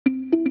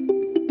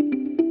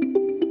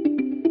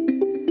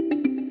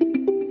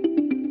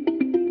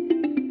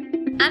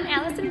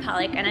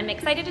Pollock, and I'm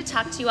excited to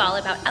talk to you all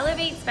about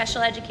Elevate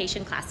Special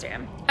Education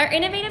Classroom. Our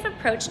innovative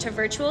approach to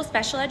virtual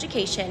special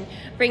education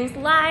brings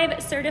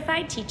live,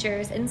 certified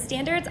teachers and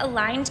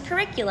standards-aligned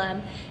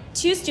curriculum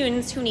to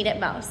students who need it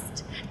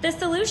most. The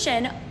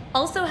solution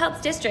also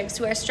helps districts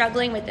who are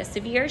struggling with a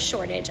severe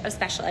shortage of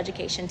special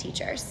education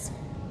teachers.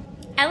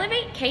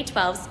 Elevate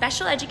K-12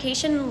 Special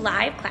Education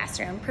Live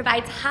Classroom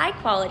provides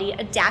high-quality,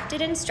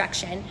 adapted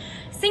instruction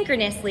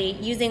synchronously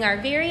using our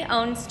very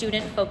own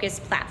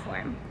student-focused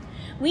platform.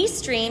 We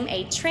stream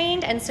a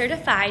trained and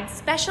certified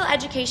special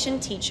education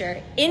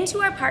teacher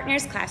into our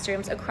partners'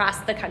 classrooms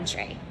across the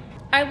country.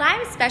 Our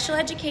live special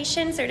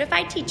education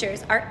certified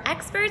teachers are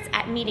experts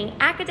at meeting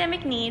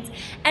academic needs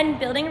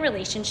and building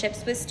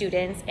relationships with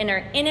students in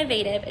our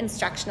innovative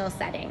instructional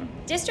setting.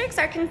 Districts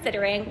are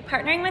considering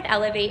partnering with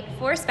Elevate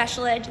for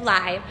Special Ed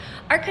Live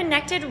are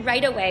connected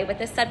right away with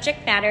a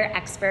subject matter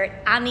expert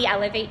on the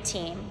Elevate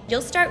team.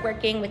 You'll start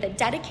working with a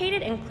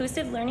dedicated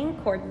Inclusive Learning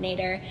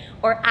Coordinator,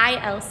 or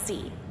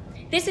ILC.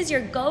 This is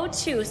your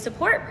go-to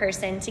support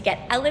person to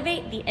get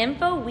Elevate the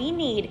info we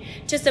need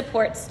to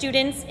support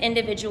students'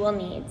 individual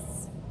needs.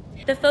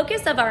 The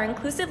focus of our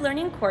Inclusive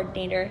Learning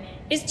Coordinator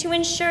is to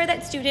ensure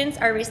that students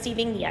are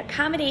receiving the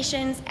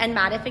accommodations and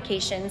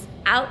modifications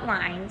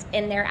outlined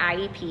in their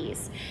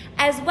IEPs,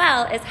 as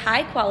well as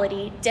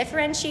high-quality,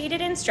 differentiated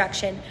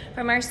instruction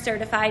from our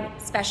certified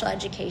special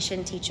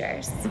education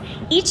teachers.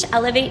 Each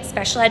Elevate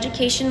Special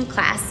Education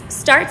class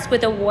starts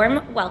with a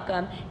warm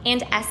welcome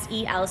and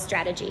SEL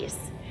strategies.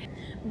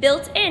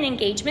 Built-in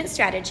engagement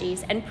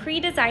strategies and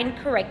pre-designed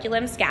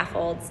curriculum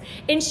scaffolds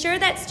ensure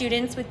that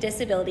students with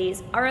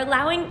disabilities are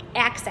allowing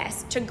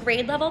access to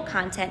grade-level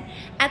content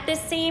at the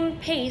same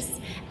pace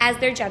as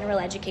their general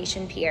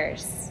education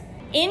peers.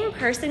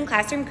 In-person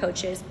classroom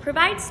coaches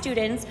provide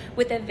students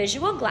with a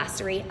visual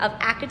glossary of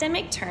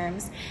academic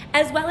terms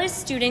as well as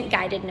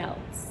student-guided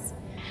notes.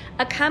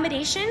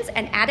 Accommodations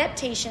and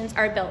adaptations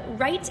are built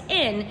right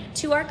in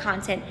to our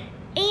content,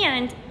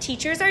 and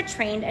teachers are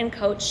trained and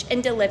coached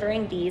in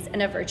delivering these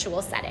in a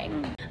virtual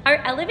setting. Our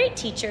Elevate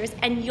teachers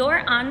and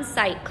your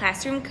on-site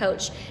classroom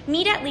coach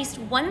meet at least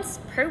once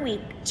per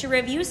week to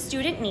review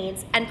student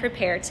needs and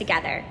prepare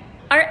together.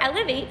 Our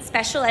Elevate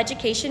special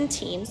education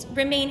teams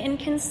remain in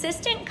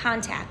consistent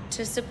contact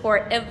to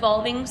support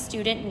evolving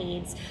student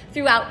needs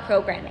throughout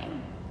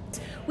programming.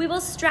 We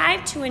will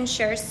strive to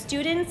ensure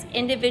students'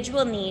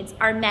 individual needs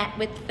are met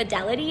with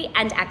fidelity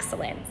and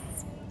excellence.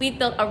 We've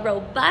built a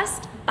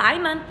robust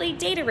bi-monthly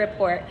data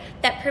report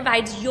that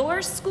provides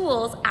your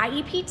school's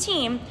IEP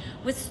team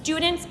with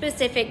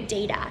student-specific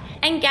data.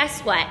 And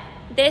guess what?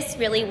 This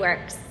really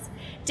works.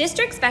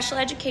 District special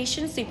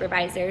education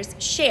supervisors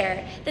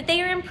share that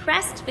they are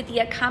impressed with the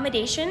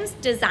accommodations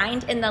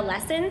designed in the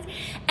lessons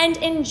and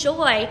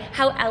enjoy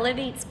how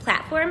Elevate's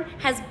platform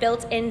has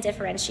built-in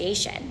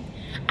differentiation.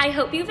 I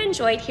hope you've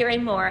enjoyed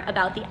hearing more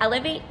about the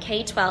Elevate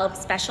K-12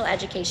 Special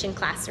Education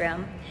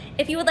Classroom.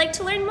 If you would like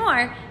to learn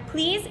more,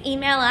 please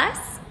email us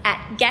at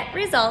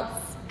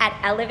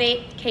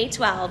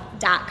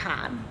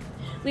getresults@elevatek12.com.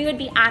 We would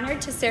be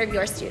honored to serve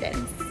your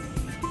students.